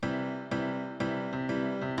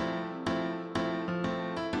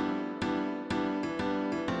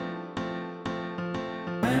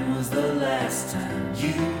When was the last time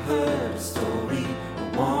you heard a story? A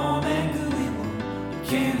warm and gooey one. You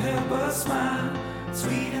can't help but smile.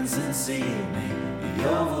 Sweet and sincere, maybe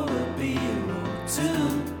over a beer or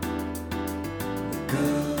two. The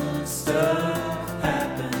good stuff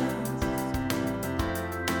happens.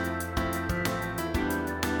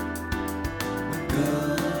 The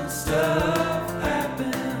good stuff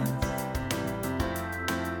happens.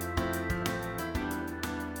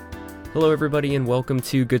 Hello, everybody, and welcome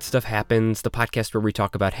to Good Stuff Happens, the podcast where we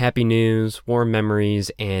talk about happy news, warm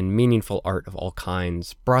memories, and meaningful art of all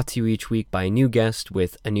kinds, brought to you each week by a new guest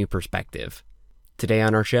with a new perspective. Today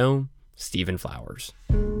on our show, Stephen Flowers.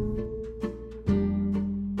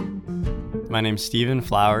 My name's Stephen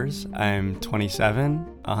Flowers. I'm 27,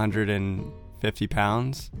 150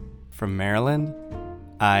 pounds, from Maryland.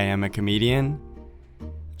 I am a comedian.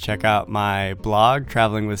 Check out my blog,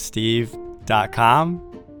 travelingwithsteve.com.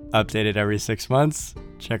 Updated every 6 months.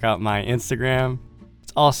 Check out my Instagram.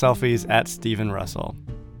 It's all selfies at Stephen Russell.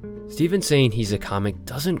 Stephen saying he's a comic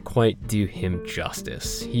doesn't quite do him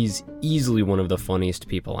justice. He's easily one of the funniest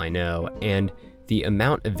people I know, and the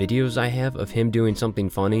amount of videos I have of him doing something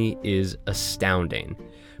funny is astounding.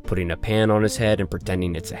 Putting a pan on his head and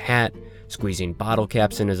pretending it's a hat, squeezing bottle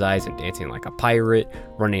caps in his eyes and dancing like a pirate,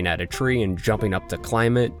 running at a tree and jumping up to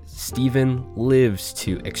climb it. Stephen lives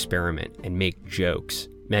to experiment and make jokes,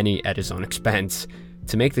 many at his own expense,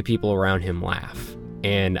 to make the people around him laugh.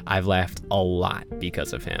 And I've laughed a lot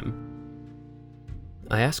because of him.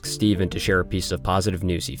 I asked Stephen to share a piece of positive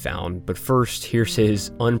news he found, but first, here's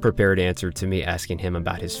his unprepared answer to me asking him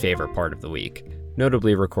about his favorite part of the week,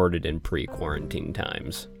 notably recorded in pre-quarantine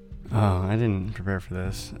times. Oh, I didn't prepare for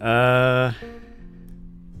this.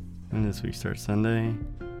 When this week starts? Sunday?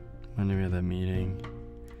 When do we have that meeting?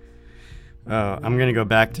 Oh, I'm going to go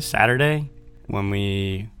back to Saturday when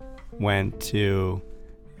we went to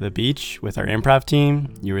the beach with our improv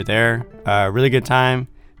team. You were there. Really good time.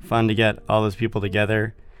 Fun to get all those people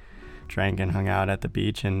together. Drank and hung out at the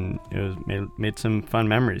beach, and it was made some fun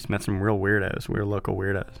memories. Met some real weirdos, real local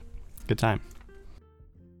weirdos. Good time.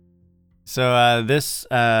 So this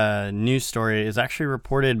news story is actually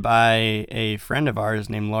reported by a friend of ours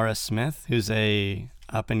named Laura Smith, who's a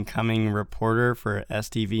up-and-coming reporter for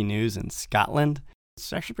STV News in Scotland.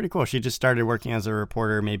 It's actually pretty cool. She just started working as a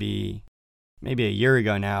reporter maybe a year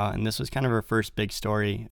ago now, and this was kind of her first big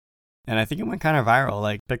story. And I think it went kind of viral,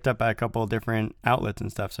 like picked up by a couple of different outlets and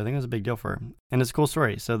stuff. So I think it was a big deal for her. And it's a cool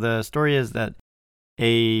story. So the story is that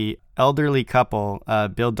a elderly couple,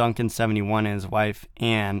 Bill Duncan, 71, and his wife,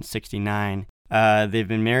 Anne, 69, they've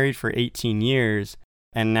been married for 18 years,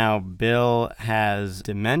 and now Bill has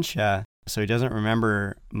dementia, so he doesn't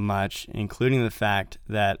remember much, including the fact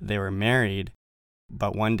that they were married.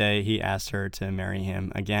 But one day he asked her to marry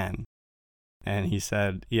him again. And he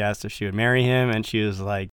asked if she would marry him, and she was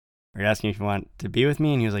like, "Are you asking if you want to be with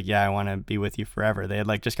me?" And he was like, "Yeah, I want to be with you forever." They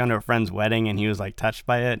had just gone to a friend's wedding, and he was touched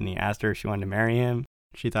by it, and he asked her if she wanted to marry him.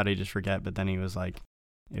 She thought he'd just forget, but then he was it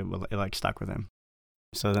stuck with him.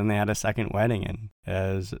 So then they had a second wedding, and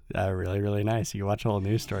it was really, really nice. You can watch a whole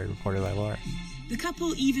news story reported by Laura. The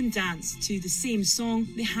couple even danced to the same song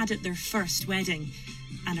they had at their first wedding,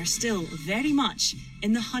 and are still very much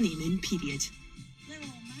in the honeymoon period.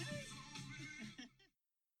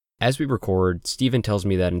 As we record, Stephen tells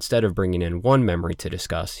me that instead of bringing in one memory to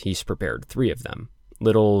discuss, he's prepared 3 of them,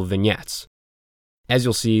 little vignettes. As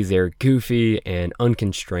you'll see, they're goofy and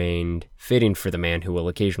unconstrained, fitting for the man who will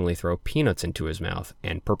occasionally throw peanuts into his mouth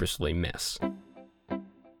and purposely miss.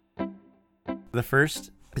 The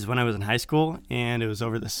first is when I was in high school, and it was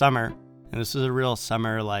over the summer, and this is a real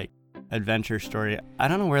summer, adventure story. I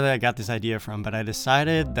don't know where I got this idea from, but I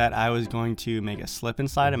decided that I was going to make a slip and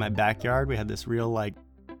slide in my backyard. We had this real,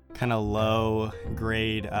 kind of low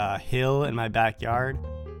grade hill in my backyard.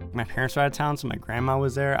 My parents were out of town, so my grandma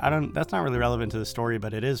was there. That's not really relevant to the story,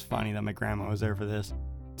 but it is funny that my grandma was there for this.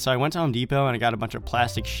 So I went to Home Depot and I got a bunch of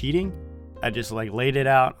plastic sheeting. I just laid it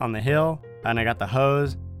out on the hill, and I got the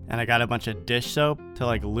hose, and I got a bunch of dish soap to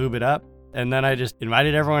lube it up. And then I just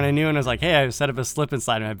invited everyone I knew, and I was like, "Hey, I've set up a slip and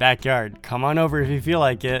slide in my backyard. Come on over if you feel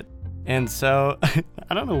like it." And so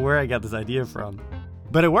I don't know where I got this idea from,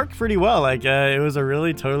 but it worked pretty well. It was a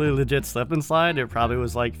really totally legit slip and slide. It probably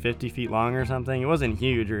was 50 feet long or something. It wasn't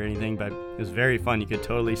huge or anything, but it was very fun. You could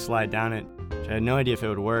totally slide down it, which I had no idea if it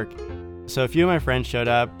would work. So a few of my friends showed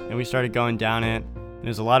up, and we started going down it. It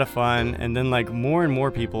was a lot of fun, and then more and more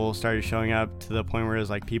people started showing up to the point where it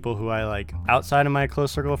was people who I outside of my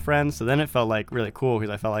close circle of friends. So then it felt really cool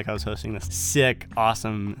because I felt like I was hosting this sick,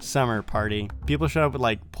 awesome summer party. People showed up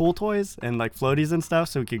with pool toys and floaties and stuff,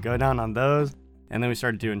 so we could go down on those. And then we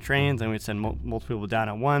started doing trains, and we'd send multiple people down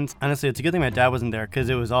at once. Honestly, it's a good thing my dad wasn't there because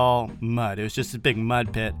it was all mud. It was just a big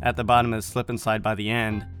mud pit at the bottom of the slip and slide by the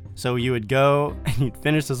end. So you would go and you'd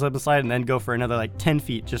finish the slip and slide and then go for another like 10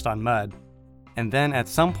 feet just on mud. And then at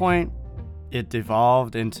some point, it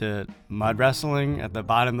devolved into mud wrestling at the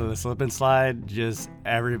bottom of the slip and slide. Just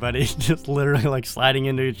everybody just literally like sliding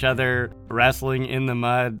into each other, wrestling in the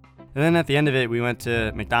mud. And then at the end of it, we went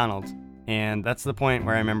to McDonald's. And that's the point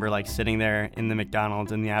where I remember like sitting there in the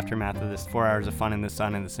McDonald's in the aftermath of this 4 hours of fun in the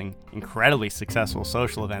sun and this incredibly successful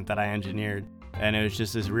social event that I engineered. And it was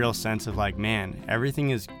just this real sense of like, man,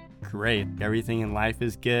 everything is great. Everything in life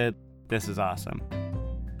is good. This is awesome.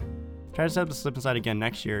 Tried to set up the slip and slide again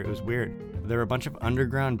next year. It was weird. There were a bunch of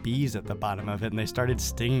underground bees at the bottom of it, and they started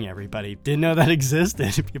stinging everybody. Didn't know that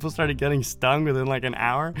existed. People started getting stung within like an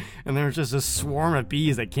hour, and there was just a swarm of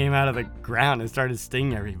bees that came out of the ground and started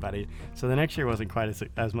stinging everybody. So the next year wasn't quite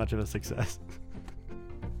as much of a success.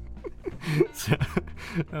 So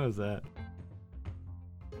that was that.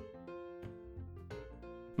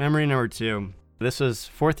 Memory number 2. This was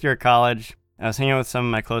 4th year of college. I was hanging out with some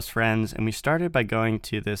of my close friends, and we started by going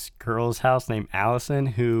to this girl's house named Allison,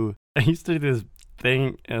 who I used to do this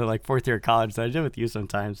thing in like 4th year of college that I did with you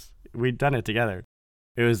sometimes. We'd done it together.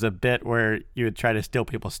 It was a bit where you would try to steal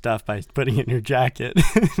people's stuff by putting it in your jacket.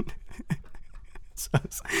 So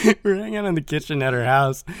we were hanging out in the kitchen at her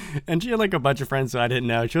house, and she had like a bunch of friends who I didn't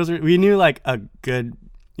know. We knew like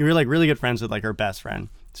we were like really good friends with like her best friend.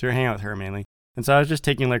 So we were hanging out with her mainly. And so I was just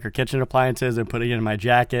taking like her kitchen appliances and putting it in my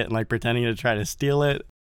jacket and like pretending to try to steal it.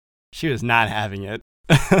 She was not having it.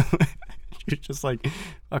 She was just like,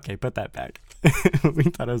 okay, put that back. We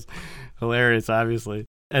thought it was hilarious, obviously.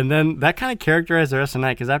 And then that kind of characterized the rest of the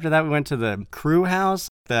night, because after that we went to the crew house,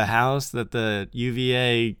 the house that the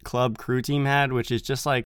UVA club crew team had, which is just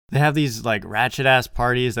like, they have these like ratchet ass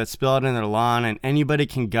parties that spill out in their lawn and anybody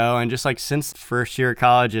can go. And just like since first year of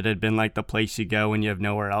college, it had been like the place you go when you have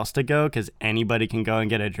nowhere else to go because anybody can go and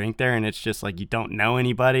get a drink there. And it's just like you don't know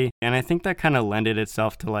anybody. And I think that kind of lended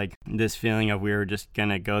itself to like this feeling of we were just going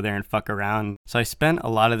to go there and fuck around. So I spent a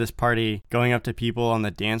lot of this party going up to people on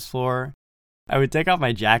the dance floor. I would take off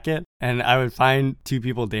my jacket and I would find 2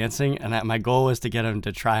 people dancing. And my goal was to get them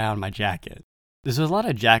to try on my jacket. This was a lot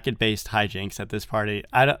of jacket-based hijinks at this party.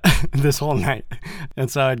 This whole night. And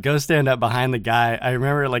so I'd go stand up behind the guy. I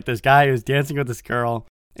remember like this guy who was dancing with this girl,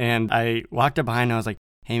 and I walked up behind and I was like,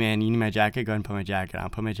 hey man, you need my jacket? Go ahead and put my jacket on.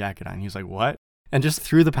 Put my jacket on. He was like, what? And just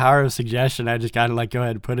through the power of suggestion, I just got to like, go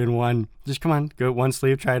ahead and put in one. Just come on, go one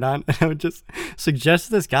sleeve, try it on. And I would just suggest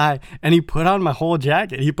to this guy, and he put on my whole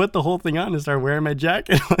jacket. He put the whole thing on and started wearing my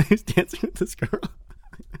jacket while he was dancing with this girl.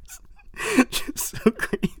 Just so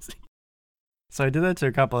crazy. So I did that to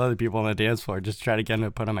a couple other people on the dance floor just to try to get him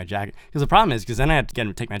to put on my jacket. Because the problem is, because then I had to get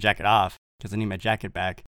him to take my jacket off because I need my jacket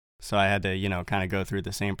back. So I had to, kind of go through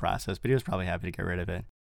the same process, but he was probably happy to get rid of it.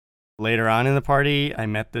 Later on in the party, I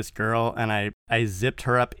met this girl and I zipped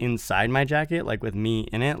her up inside my jacket, like with me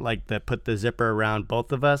in it, like put the zipper around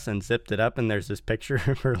both of us and zipped it up. And there's this picture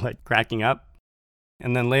of her like cracking up.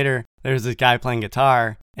 And then later, there's this guy playing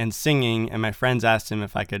guitar and singing, and my friends asked him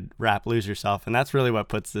if I could rap Lose Yourself. And that's really what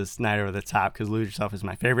puts this night over the top, because Lose Yourself is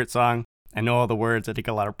my favorite song. I know all the words. I take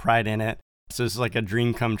a lot of pride in it. So it's like a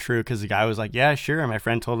dream come true, because the guy was like, yeah, sure. And my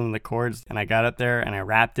friend told him the chords, and I got up there and I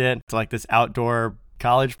rapped it. It's like this outdoor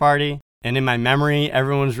college party. And in my memory,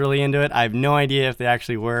 everyone was really into it. I have no idea if they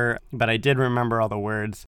actually were, but I did remember all the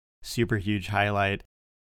words. Super huge highlight.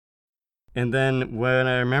 And then what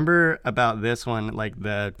I remember about this one, like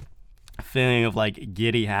the feeling of like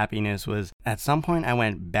giddy happiness, was at some point I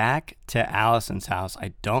went back to Allison's house.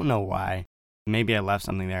 I don't know why. Maybe I left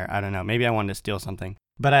something there. I don't know. Maybe I wanted to steal something.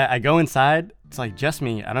 But I go inside. It's like just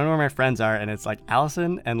me. I don't know where my friends are. And it's like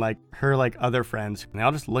Allison and like her like other friends. And they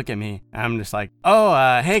all just look at me. And I'm just like,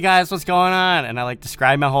 hey guys, what's going on? And I like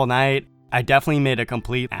describe my whole night. I definitely made a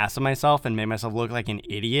complete ass of myself and made myself look like an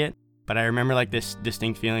idiot. But I remember like this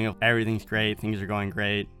distinct feeling of everything's great, things are going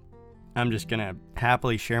great. I'm just gonna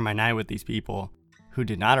happily share my night with these people who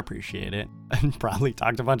did not appreciate it and probably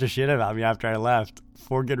talked a bunch of shit about me after I left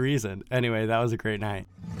for good reason. Anyway, that was a great night.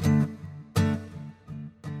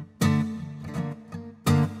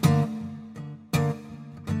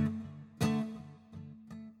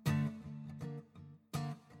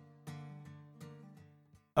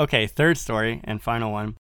 Okay, third story and final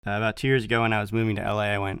one. About 2 years ago when I was moving to LA,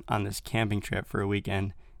 I went on this camping trip for a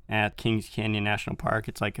weekend at Kings Canyon National Park.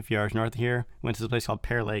 It's like a few hours north of here. Went to this place called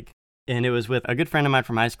Pear Lake. And it was with a good friend of mine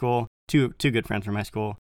from high school, two good friends from high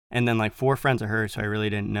school, and then like 4 friends of hers who I really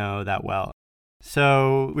didn't know that well.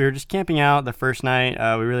 So we were just camping out the first night.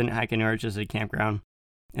 We really didn't hike anywhere, just a campground.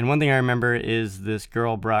 And one thing I remember is this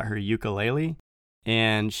girl brought her ukulele,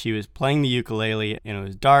 and she was playing the ukulele, and it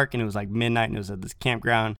was dark, and it was like midnight, and it was at this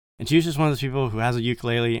campground. And she was just one of those people who has a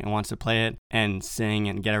ukulele and wants to play it and sing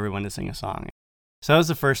and get everyone to sing a song. So that was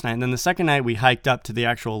the first night. And then the second night, we hiked up to the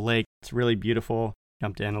actual lake. It's really beautiful.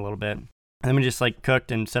 Jumped in a little bit. And then we just like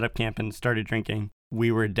cooked and set up camp and started drinking.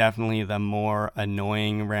 We were definitely the more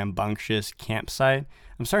annoying, rambunctious campsite.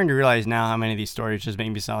 I'm starting to realize now how many of these stories just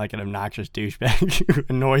make me sound like an obnoxious douchebag who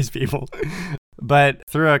annoys people. But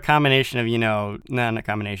through a combination of, not a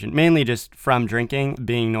combination, mainly just from drinking,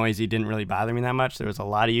 being noisy didn't really bother me that much. There was a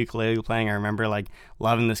lot of ukulele playing. I remember like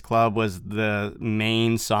Lovin' This Club was the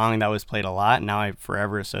main song that was played a lot. Now I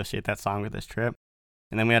forever associate that song with this trip.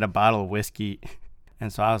 And then we had a bottle of whiskey.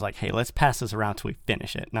 And so I was like, hey, let's pass this around till we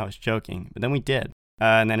finish it. And I was joking, but then we did.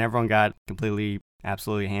 And then everyone got completely,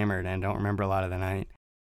 absolutely hammered, and I don't remember a lot of the night.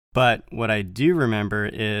 But what I do remember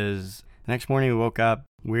is the next morning we woke up.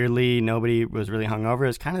 Weirdly, nobody was really hungover. It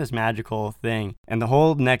was kind of this magical thing. And the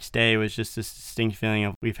whole next day was just this distinct feeling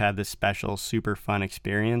of we've had this special, super fun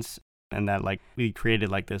experience. And that like we created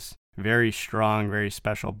like this very strong, very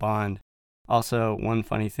special bond. Also, one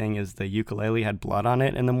funny thing is the ukulele had blood on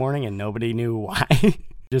it in the morning and nobody knew why.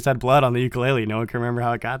 Just had blood on the ukulele. No one can remember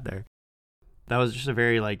how it got there. That was just a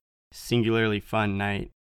very like singularly fun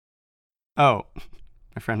night. Oh,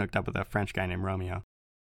 my friend hooked up with a French guy named Romeo.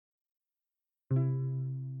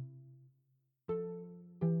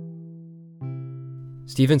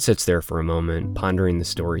 Steven sits there for a moment, pondering the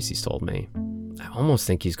stories he's told me. I almost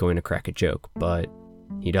think he's going to crack a joke, but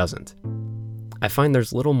he doesn't. I find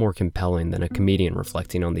there's little more compelling than a comedian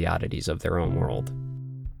reflecting on the oddities of their own world.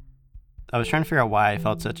 I was trying to figure out why I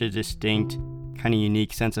felt such a distinct, kind of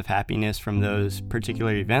unique sense of happiness from those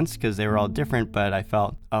particular events, because they were all different, but I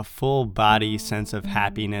felt a full body sense of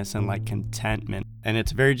happiness and like contentment. And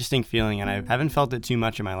it's a very distinct feeling, and I haven't felt it too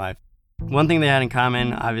much in my life. One thing they had in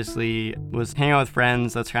common, obviously, was hanging out with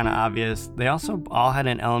friends. That's kind of obvious. They also all had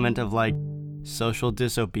an element of like social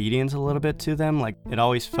disobedience a little bit to them. Like it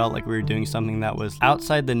always felt like we were doing something that was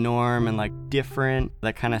outside the norm and like different,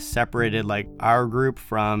 that kind of separated like our group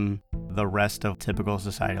from the rest of typical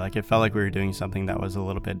society. Like it felt like we were doing something that was a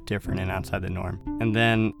little bit different and outside the norm. And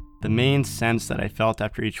then the main sense that I felt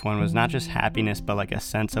after each one was not just happiness, but like a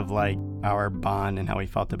sense of like our bond and how we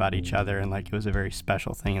felt about each other. And like it was a very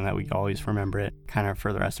special thing, and that we always remember it kind of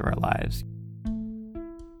for the rest of our lives.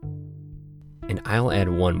 And I'll add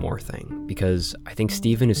one more thing, because I think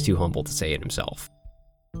Steven is too humble to say it himself.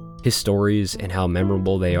 His stories and how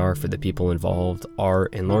memorable they are for the people involved are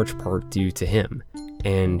in large part due to him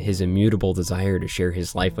and his immutable desire to share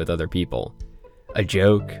his life with other people. A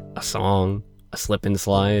joke, a song, a slip and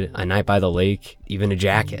slide, a night by the lake, even a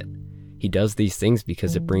jacket. He does these things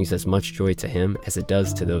because it brings as much joy to him as it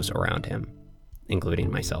does to those around him, including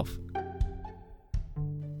myself.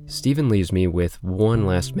 Steven leaves me with one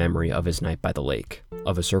last memory of his night by the lake,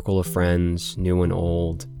 of a circle of friends, new and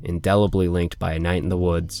old, indelibly linked by a night in the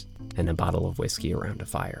woods and a bottle of whiskey around a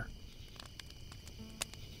fire.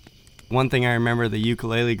 One thing I remember the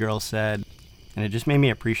ukulele girl said, and it just made me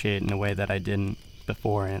appreciate it in a way that I didn't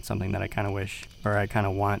before, and it's something that I kind of wish, or I kind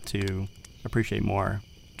of want to appreciate more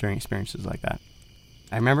during experiences like that.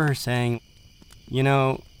 I remember her saying,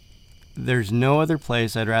 there's no other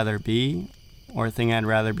place I'd rather be or thing I'd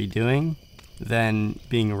rather be doing than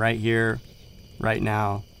being right here, right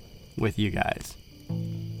now, with you guys.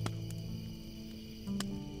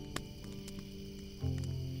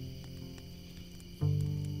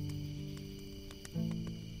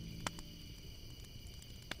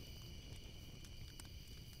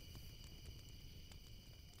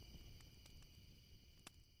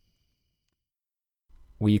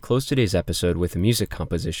 We close today's episode with a music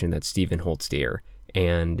composition that Steven holds dear,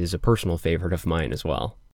 and is a personal favorite of mine as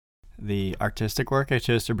well. The artistic work I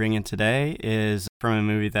chose to bring in today is from a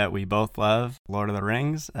movie that we both love, Lord of the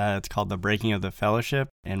Rings. It's called The Breaking of the Fellowship.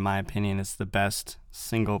 In my opinion, it's the best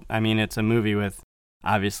it's a movie with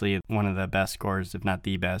obviously one of the best scores, if not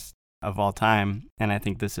the best, of all time. And I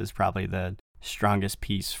think this is probably the strongest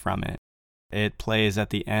piece from it. It plays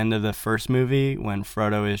at the end of the first movie when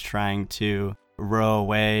Frodo is trying to row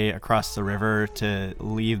away across the river to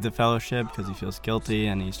leave the Fellowship because he feels guilty,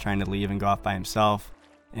 and he's trying to leave and go off by himself,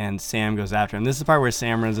 and Sam goes after him. This is the part where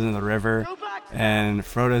Sam runs into the river, and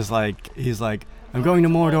Frodo's he's like, I'm going to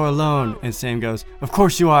Mordor alone, and Sam goes, of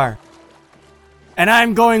course you are, and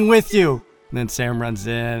I'm going with you. And then Sam runs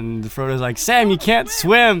in, and Frodo's like, Sam, you can't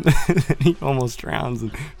swim. He almost drowns,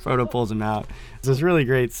 and Frodo pulls him out. It's this really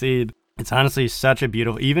great scene. It's honestly such a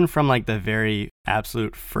beautiful, even from like the very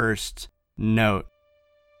absolute first note,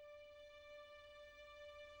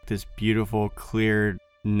 this beautiful, clear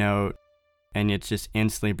note, and it just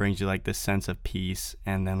instantly brings you like this sense of peace.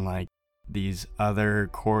 And then like these other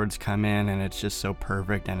chords come in, and it's just so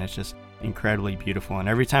perfect, and it's just incredibly beautiful. And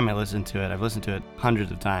every time I listen to it, I've listened to it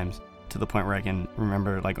hundreds of times, to the point where I can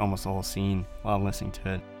remember like almost the whole scene while I'm listening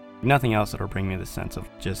to it. Nothing else that'll bring me the sense of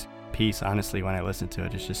just peace, honestly, when I listen to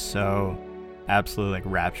it. It's just so absolutely like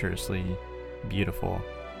rapturously beautiful.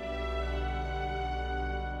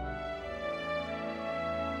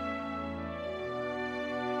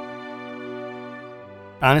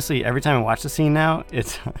 Honestly, every time I watch the scene now,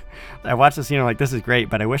 I watch the scene, I'm like, this is great,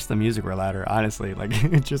 but I wish the music were louder, honestly. Like,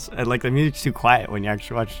 it just, like, the music's too quiet when you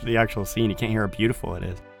actually watch the actual scene. You can't hear how beautiful it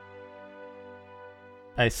is.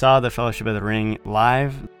 I saw the Fellowship of the Ring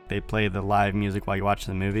live. They play the live music while you watch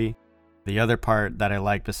the movie. The other part that I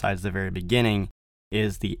like besides the very beginning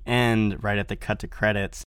is the end, right at the cut to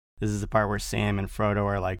credits. This is the part where Sam and Frodo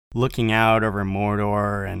are like looking out over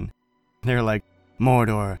Mordor, and they're like,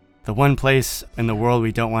 Mordor, the one place in the world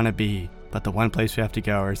we don't want to be, but the one place we have to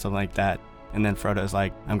go, or something like that. And then Frodo's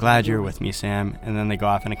like, I'm glad you're with me, Sam. And then they go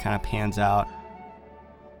off and it kind of pans out.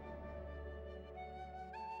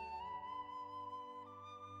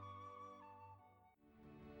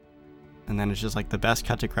 And then it's just like the best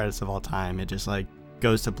cut to credits of all time. It just like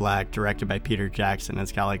goes to black, directed by Peter Jackson.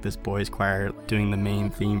 It's got like this boys choir doing the main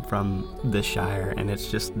theme from The Shire, and it's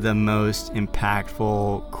just the most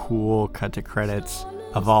impactful, cool cut to credits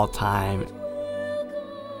of all time.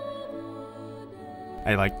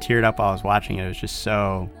 I like teared up while I was watching it. It was just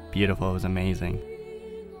so beautiful. It was amazing.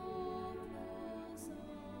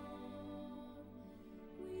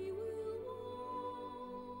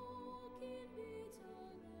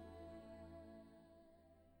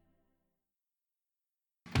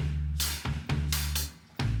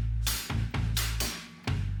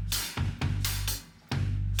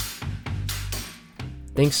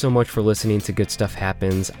 Thanks so much for listening to Good Stuff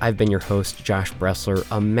Happens. I've been your host, Josh Bressler.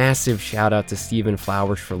 A massive shout out to Stephen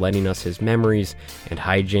Flowers for lending us his memories and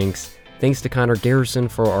hijinks. Thanks to Connor Garrison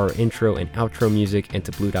for our intro and outro music, and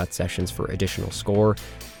to Blue Dot Sessions for additional score.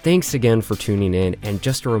 Thanks again for tuning in, and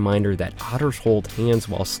just a reminder that otters hold hands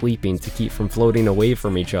while sleeping to keep from floating away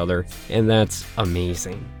from each other, and that's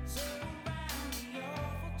amazing.